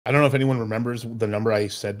I don't know if anyone remembers the number I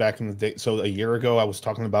said back in the day. So a year ago, I was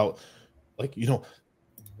talking about like,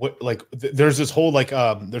 what, like there's this whole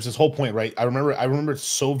there's this whole point, right? I remember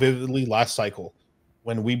so vividly last cycle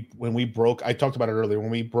when we broke. I talked about it earlier when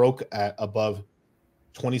we broke at above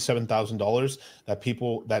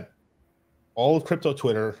 $27,000. That all of crypto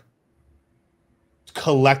Twitter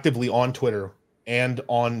collectively on Twitter and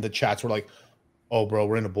on the chats were like, "Oh, bro,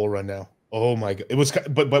 we're in a bull run now." Oh my god, it was,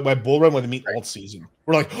 but by bull run when I mean alt season,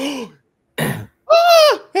 we're like, "Oh,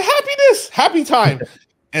 happiness, happy time."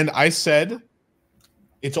 And I said,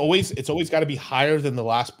 it's always got to be higher than the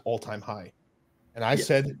last all time high, and I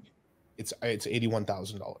said, it's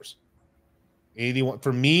 $81,000. 81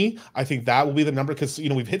 for me. I think that will be the number because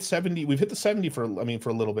we've hit 70. We've hit the 70 for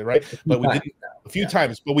a little bit, right? But we did a few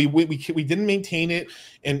times, but we didn't maintain it,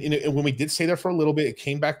 and when we did stay there for a little bit, it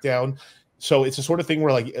came back down. So it's the sort of thing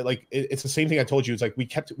where it's the same thing I told you. It's like we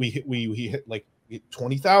hit like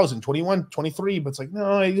 20,000, 21, 23, but it's like,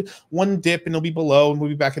 no, one dip and it'll be below and we'll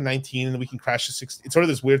be back at 19 and then we can crash to 16. It's sort of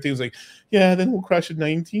this weird thing. It's like, yeah, then we'll crash at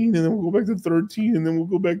 19 and then we'll go back to 13 and then we'll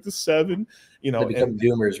go back to 7, They become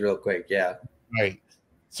doomers real quick. Yeah. Right.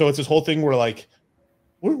 So it's this whole thing where like,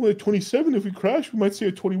 we're at 27. If we crash, we might stay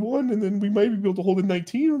at 21 and then we might be able to hold at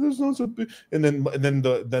 19. Or there's no so big. And then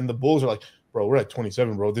the bulls are like, bro, we're at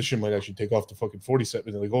 27, bro. This shit might actually take off to fucking 47.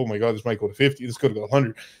 And they're like, oh my god, this might go to 50. This could go to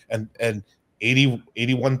 100. And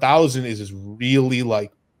 81,000 is this really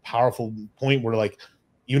like powerful point where like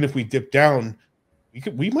even if we dip down,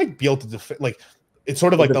 we might be able to defend. Like it's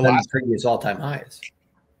sort of like the last previous all-time highs.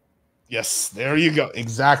 Yes, there you go.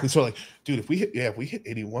 Exactly. So like, dude, if we hit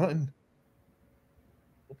 81,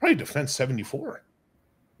 we'll probably defend 74.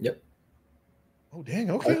 Yep. Oh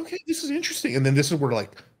dang. Okay. This is interesting. And then this is where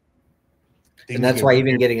like. And that's why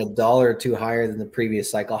even getting $1 or $2 higher than the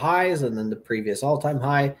previous cycle highs and then the previous all-time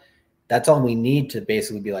high, that's all we need to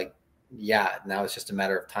basically be like, yeah, now it's just a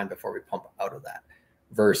matter of time before we pump out of that.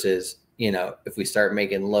 Versus, if we start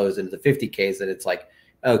making lows into the 50Ks, then it's like,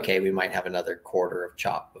 okay, we might have another quarter of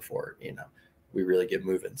chop before, we really get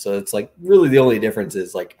moving. So it's like really the only difference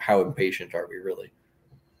is like how impatient are we really?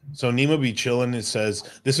 So Nemo be chilling. It says,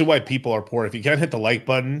 this is why people are poor. If you can't hit the like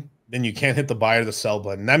button, then you can't hit the buy or the sell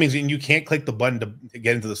button. That means you can't click the button to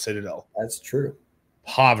get into the Citadel. That's true.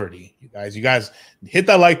 Poverty, you guys hit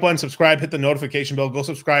that like button, subscribe, hit the notification bell, go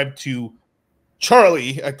subscribe to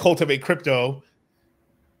Charlie at Cultivate Crypto.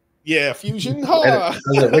 Yeah, Fusion. Which way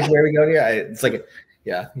are we going here? It's like,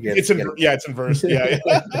 yeah, it's inversed. Yeah.